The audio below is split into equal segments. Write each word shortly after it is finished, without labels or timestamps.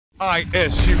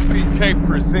I.S.U.P.K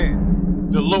presents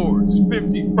the Lord's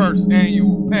 51st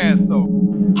annual Passover.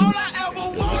 Yo,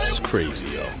 this is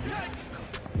crazy, yo.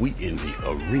 We in the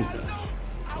arena.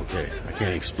 Okay, I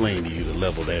can't explain to you the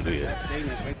level that is.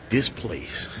 This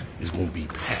place is going to be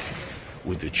packed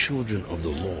with the children of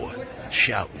the Lord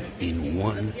shouting in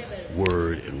one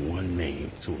word and one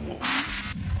name to them all.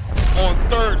 On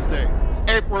Thursday,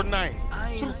 April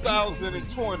 9th,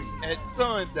 2020 at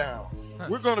sundown,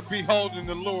 we're going to be holding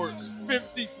the Lord's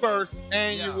 51st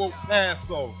annual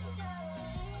Passover.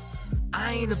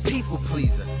 I ain't a people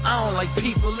pleaser. I don't like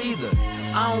people either.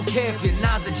 I don't care if your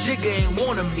Naza Jigga ain't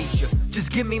wanna meet you. Just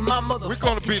give me my mother. We're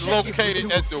going to be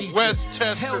located at the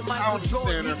Westchester County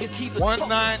Center,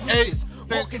 198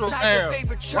 Central Ave,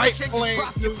 White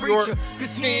Plains, New York,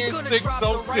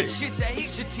 10606.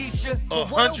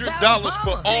 $100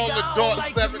 for all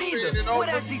adults 17 and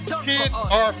over. Kids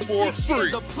are for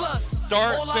free.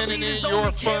 Start sending in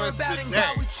your funds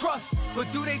today.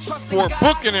 For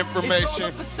booking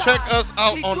information, check us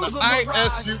out on the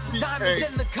I.S.U.P.K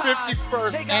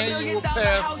 51st Annual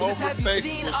Passover Facebook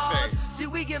page.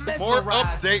 More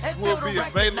updates will be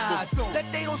available soon.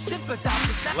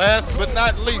 Last but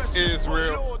not least,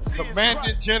 Israel,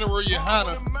 Commandant General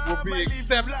Yohanna will be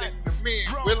accepting the men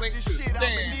willing to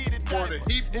stand for the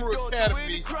Hebrew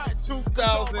Academy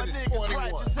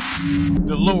 2021.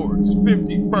 The Lord's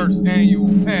 51st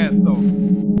Annual Passover.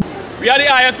 We are the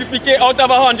I.S.U.P.K out of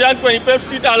 125th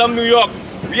Street, SHALAM, New York.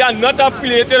 We are not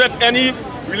affiliated with any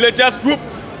religious group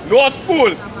nor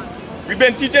school. We've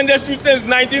been teaching this truth since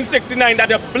 1969 that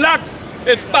the blacks,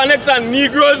 Hispanics, and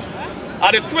Negroes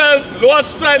are the 12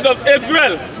 lost tribes of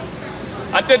Israel.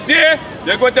 And today,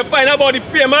 you're going to find out about the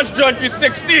famous John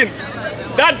 3:16.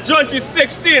 That John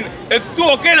 3:16 is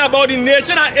talking about the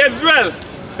nation of Israel.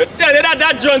 They tell you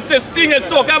that John 16 is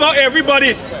talking about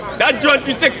everybody. That John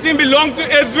 3:16 belongs to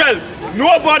Israel.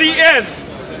 Nobody is,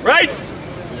 right?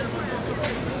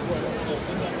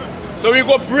 So we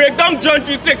go break down John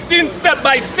 3:16 step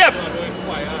by step.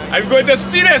 And we're going to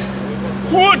see this.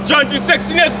 Who John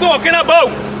 3:16 is talking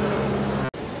about.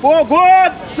 For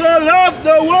God so loved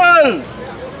the world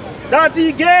that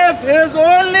he gave his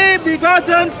only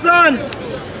begotten Son,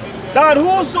 that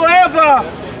whosoever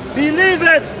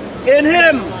believeth in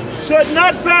him should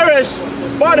not perish,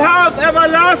 but have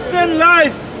everlasting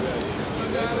life.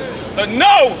 So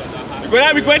now,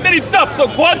 we're going to the top. So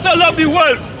God so loved the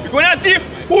world. We're going to see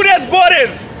who this God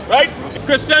is, right? The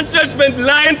Christian church been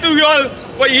lying to you all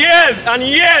for years and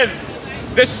years,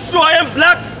 destroying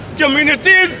black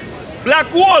communities, black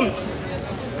homes,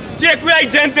 take away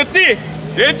identity.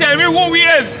 They tell me who we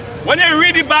is. When you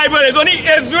read the Bible, it's only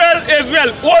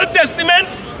Israel, Old Testament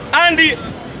and the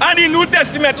New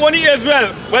Testament, only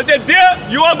Israel. Well, today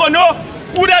you are going to know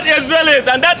who that Israel is,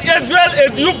 and that Israel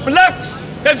is you blacks,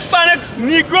 Hispanics,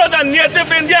 Negroes, and Native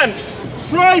Indians.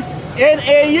 Thrice in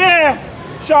a year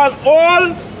shall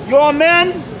all your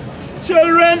men,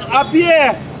 children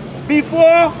appear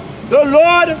before the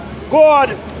Lord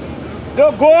God,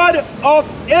 the God of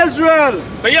Israel.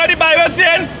 So you hear the Bible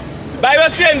saying? The Bible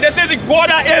saying this is the God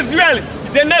of Israel.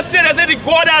 They not say this is the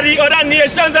God of the other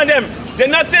nations and them. They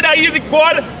not say that he's the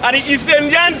God of the East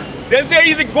Indians. They say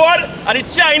he's the God of the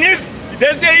Chinese.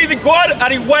 They say he's the God of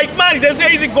the white man. They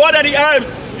say he's the God of the Arabs.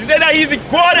 He said that he's the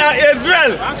God of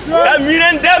Israel. That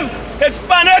meaning them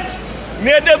Hispanics,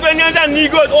 Native Indians and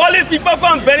Negroes, all these people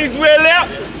from Venezuela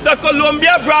to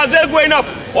Colombia, Brazil going up.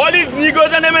 All these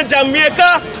Negroes and them in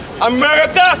Jamaica,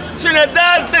 America,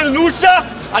 Trinidad, St. Lucia,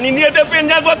 and the Native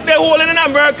Indians, what they're holding in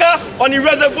America on the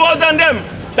reservoirs and them.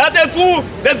 That is who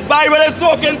this Bible is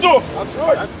talking to. That's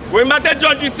right. We're at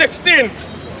John 3:16.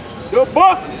 The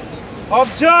book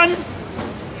of John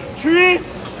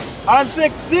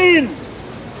 3:16.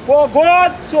 For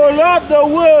God so loved the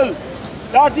world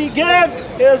that he gave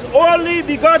his only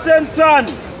begotten Son,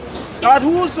 that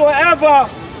whosoever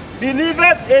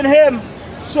believeth in him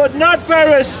should not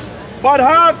perish, but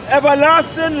have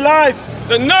everlasting life.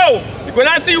 So now, you're going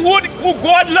to see who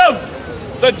God loves.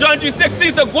 So John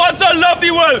 3:16, so God so loved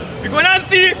the world. You're going to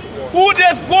see who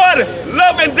this God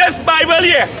loves in this Bible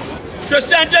here.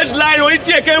 Christian church line only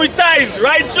taking with tithes,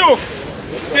 right through.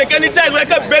 Taking the tithes like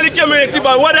a belly community,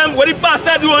 but what the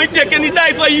pastor do, only taking the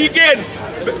tithes for he gain.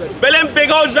 Building big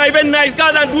house, driving nice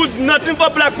cars and do nothing for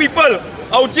black people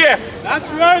out here. That's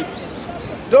right.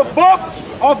 The book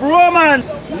of Romans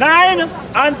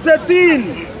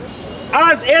 9:13,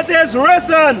 as it is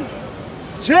written,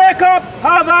 Jacob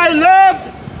have I loved,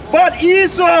 but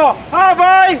Esau have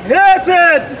I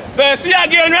hated. So you see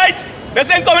again, right? This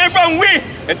ain't coming from we.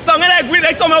 It's something like we,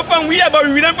 they come out from we, but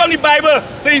we read them from the Bible.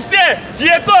 So he said,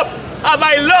 Jacob have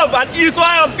I loved, and Esau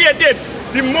have I hated.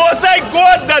 the Most High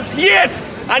God does hate,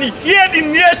 and he hate the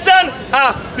nation,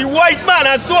 the white man,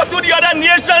 and so to the other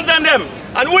nations and them.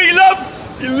 And who he love?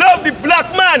 He love the black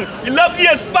man, he love the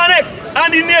Hispanic, and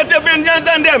the Native Indians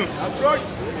and them.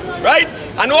 Right?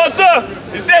 And also,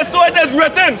 he says, so it is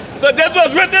written. So this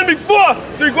was written before.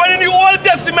 So you go in the Old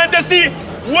Testament to see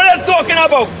what it's talking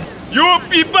about. You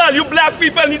people, you black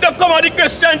people need to come out of the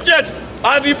Christian church.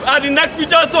 As the next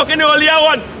preacher was talking earlier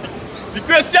on. The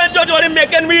Christian church was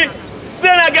making me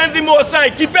sin against the Most High,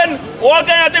 keeping all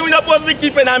kind of things we're not supposed to be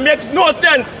keeping, and makes no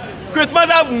sense. Christmas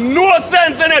have no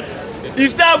sense in it.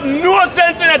 Easter have no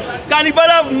sense in it. Carnival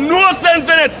have no sense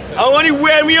in it. I want to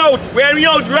wear me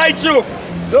out right through.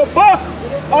 The book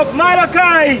of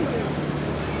Malachi,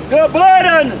 the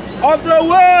burden of the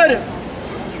word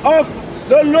of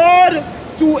the Lord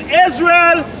to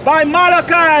Israel by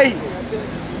Malachi.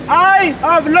 I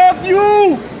have loved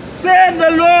you, saith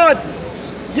the Lord.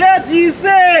 Yet ye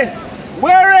say,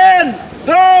 wherein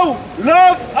thou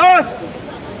love us?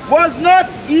 Was not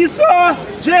Esau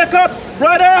Jacob's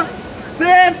brother,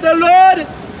 saith the Lord?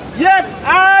 Yet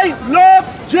I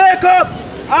loved Jacob,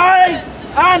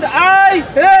 and I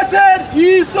hated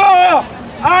Esau,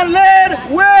 and laid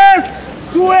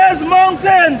waste to his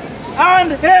mountains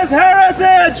and his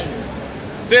heritage.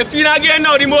 So you see again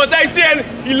now, the Most High saying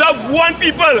he loved one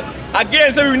people.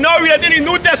 Again, so we now read in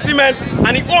the New Testament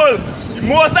and the Old. The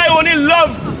Most High only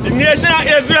loved the nation of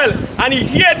Israel, and he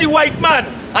hated the white man.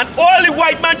 And all the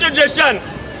white man tradition,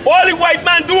 all the white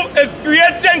man do is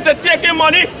create things to take in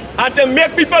money and to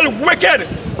make people wicked.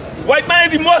 White man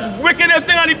is the most wickedest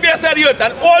thing on the face of the earth,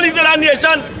 and all these other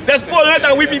nations that's following it,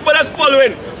 and we people that's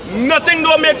following. Nothing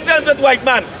don't make sense with white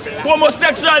man.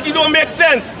 Homosexuality don't make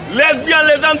sense.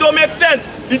 Lesbianism don't make sense.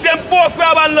 Eating pork,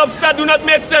 crab and lobster do not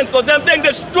make sense, because them things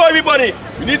destroy everybody.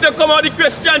 We need to come out of the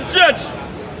Christian church.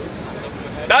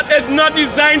 That is not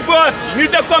designed for us. We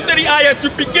need to come to the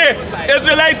I.S.U.P.K,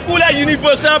 Israelite School of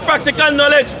Universal and Practical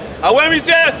Knowledge. And when we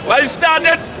say, well, it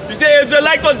started, we say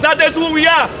Israelite because that is who we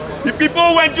are. The people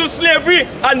who went through slavery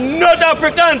are not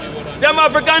Africans. Them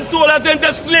Africans sold us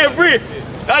into slavery.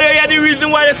 That is the reason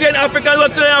why they're saying Africans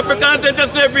were selling Africans into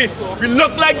slavery. We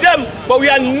look like them, but we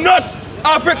are not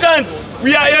Africans.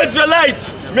 We are Israelites,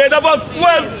 made up of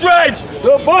 12 tribes.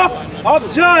 The book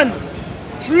of John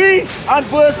 3 and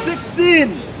verse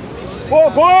 16. For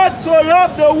God so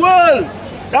loved the world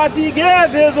that he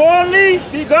gave his only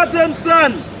begotten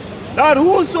Son, that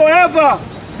whosoever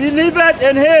believeth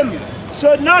in him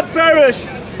should not perish,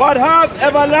 but have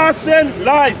everlasting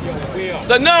life.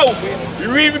 So now,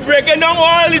 we're breaking down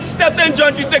all the steps in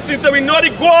John 3:16, so we know the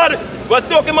God was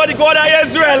talking about the God of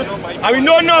Israel, and we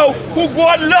know now who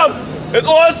God loved. It's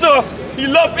also, he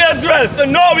loved Israel. So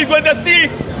now we're going to see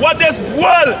what this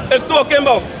world is talking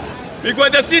about. We're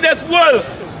going to see this world.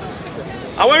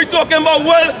 And when we're talking about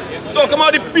world, we're talking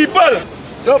about the people.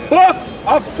 The book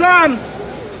of Psalms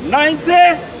 90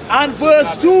 and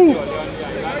verse 2.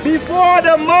 Before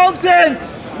the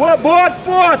mountains were brought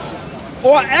forth,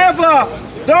 or ever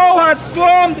thou hadst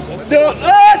formed the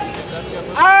earth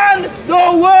and the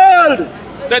world.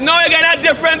 So now you get a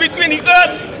difference between the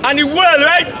earth and the world,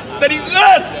 right? So the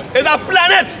earth is a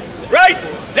planet, right?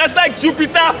 Just like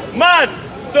Jupiter, Mars.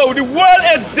 So the world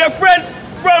is different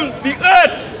from the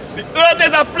earth. The earth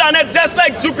is a planet just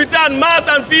like Jupiter and Mars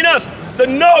and Venus. So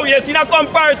now you see a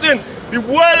comparison. The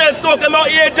world is talking about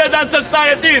ages and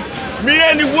societies.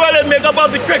 Meaning the world is made up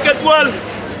of the cricket world,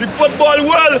 the football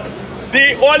world,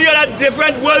 all the other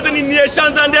different worlds in the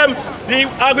nations and them, the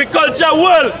agriculture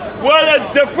world. World is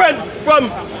different from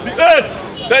the earth.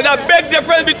 So there's a big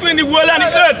difference between the world and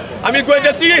the earth. And we're going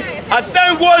to see, as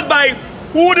time goes by,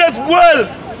 who this world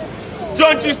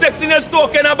John 3:16 is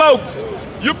talking about.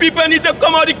 You people need to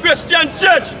come out of the Christian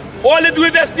church. All they do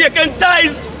is just taking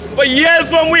tithes for years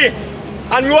from we.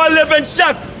 And we all live in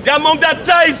shacks. The amount of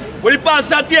tithes, when the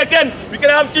pastor taken, we can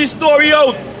have 3-story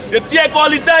house. They take all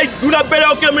the tithes, do not build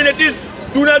our communities,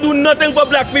 do not do nothing for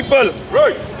black people.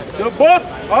 Right. The book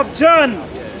of John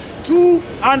 2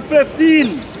 and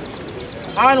 15.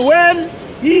 And when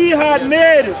he had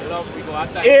made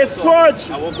a scourge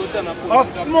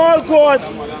of small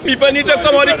goats. People need to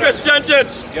come out of the Christian church.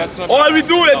 All we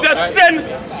do is just sin,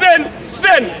 sin,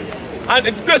 sin. And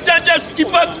the Christian church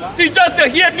teach us to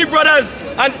hate the brothers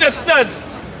and sisters.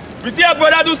 We see a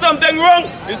brother do something wrong,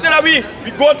 instead of we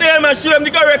go to him and show him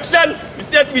the correction,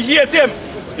 instead we hate him.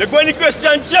 You go in the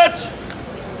Christian church,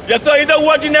 you saw either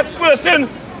watch the next person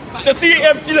to see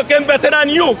if she's looking better than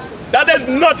you. That is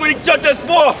not what the church is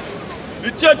for. The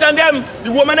church and them,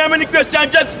 the woman them in the Christian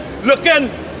church looking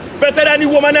better than the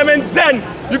woman them in Zen.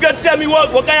 You can tell me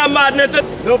what kind of madness it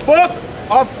is. The book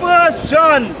of 1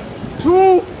 John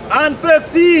 2 and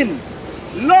 15.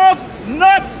 Love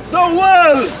not the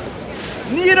world,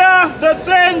 neither the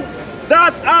things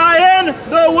that are in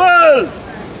the world.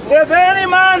 If any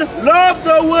man love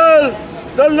the world,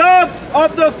 the love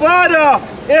of the Father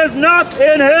is not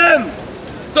in him.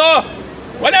 So,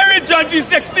 when I read John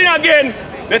 3:16 again,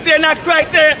 they say that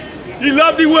Christ say he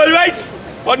loved the world, right?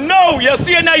 But no, you're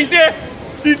saying that he say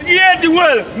he hate the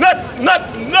world,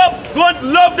 don't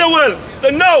love the world. So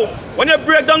no, when you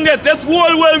break down this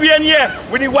whole world we in here,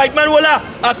 with the white man will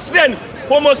have sin,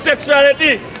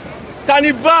 homosexuality,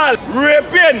 carnival,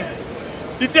 raping,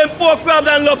 eating pork, crabs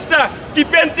and lobster,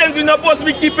 keeping things we're not supposed to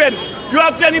be keeping. You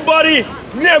ask anybody,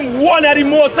 name one of the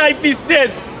Most High feast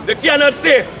days, they cannot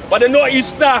say, but they know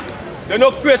Easter, they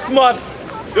know Christmas,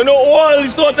 they know all the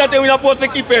sorts of things we're not supposed to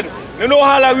keep in. They know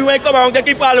Halloween, when they come around, they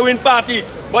keep Halloween party.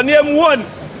 But name one,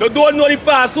 they don't know the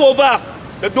Passover,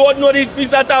 they don't know the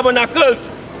Feast of Tabernacles,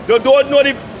 they don't know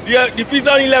the Feast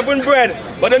of Unleavened Bread,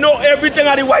 but they know everything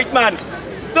of the white man.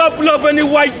 Stop loving the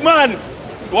white man.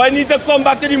 Why need to come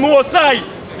back to the Most High?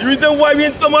 The reason why we're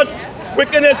in so much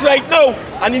wickedness right now,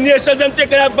 and the nations are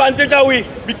taking advantage of we,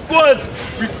 because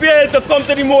we fail to come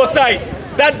to the Most High.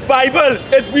 That Bible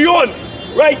is beyond.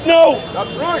 Right now,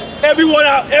 that's right.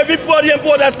 Everybody in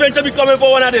Port of Spain should be coming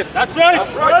for one of this. That's right.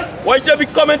 That's right. Why should be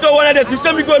coming to one of this? We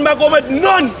shouldn't be going back home with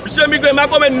none. We shouldn't be going back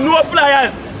home with no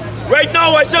flyers. Right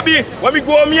now, why should be, when we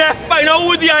go home here, find out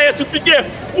who is the I.S.U.P.K,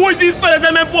 who is these fellas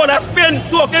in Port of Spain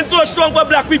talking so strong for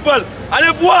black people. And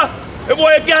if you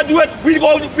can't do it, we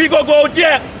go out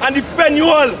here and defend you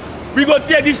all. We go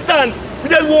take the stand. We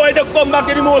don't want to come back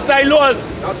to the Most High laws.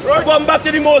 That's right. Come back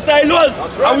to the Most High laws,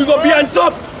 right. And we go be on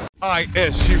top.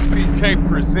 I.S.U.P.K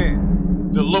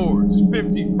presents the Lord's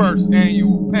 51st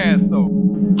annual Passover.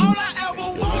 Yo,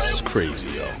 this is crazy,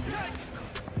 yo.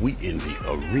 We in the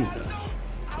arena.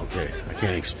 Okay, I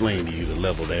can't explain to you the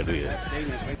level that is.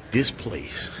 This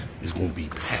place is going to be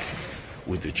packed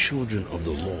with the children of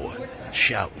the Lord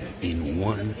shouting in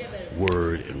one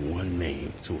word and one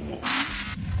name to them all.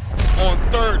 On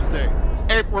Thursday,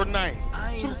 April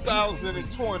 9th,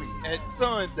 2020 at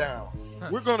sundown,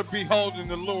 we're going to be holding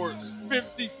the Lord's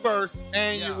 51st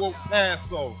annual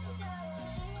Passover.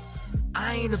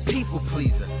 I ain't a people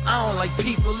pleaser. I don't like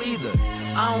people either.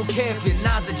 I don't care if your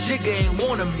I.S.U.P.K ain't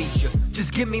wanna meet you.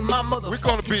 Just give me my mother. We're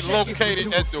going to be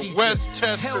located at the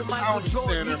Westchester County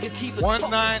Center,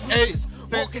 198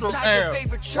 Central Ave,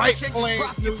 White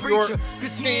Plains, New York,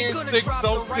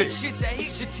 10606.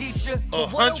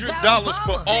 $100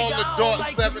 for all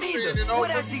adults 17 and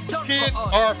over. Kids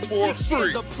are for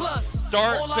free.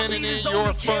 Start sending in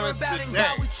your funds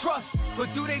today. For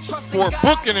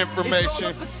booking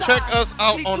information, check us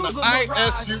out on the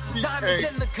I.S.U.P.K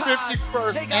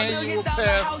 51st Annual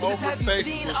Passover Facebook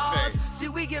page.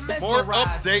 More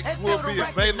updates will be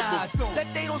available soon.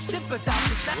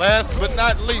 Last but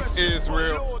not least,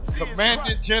 Israel,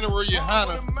 Commandant General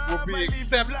Yohanna will be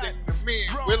accepting the men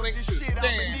willing to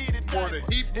stand for the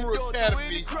Hebrew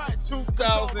Academy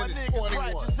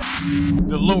 2021.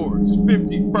 The Lord's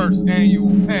 51st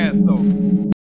Annual Passover.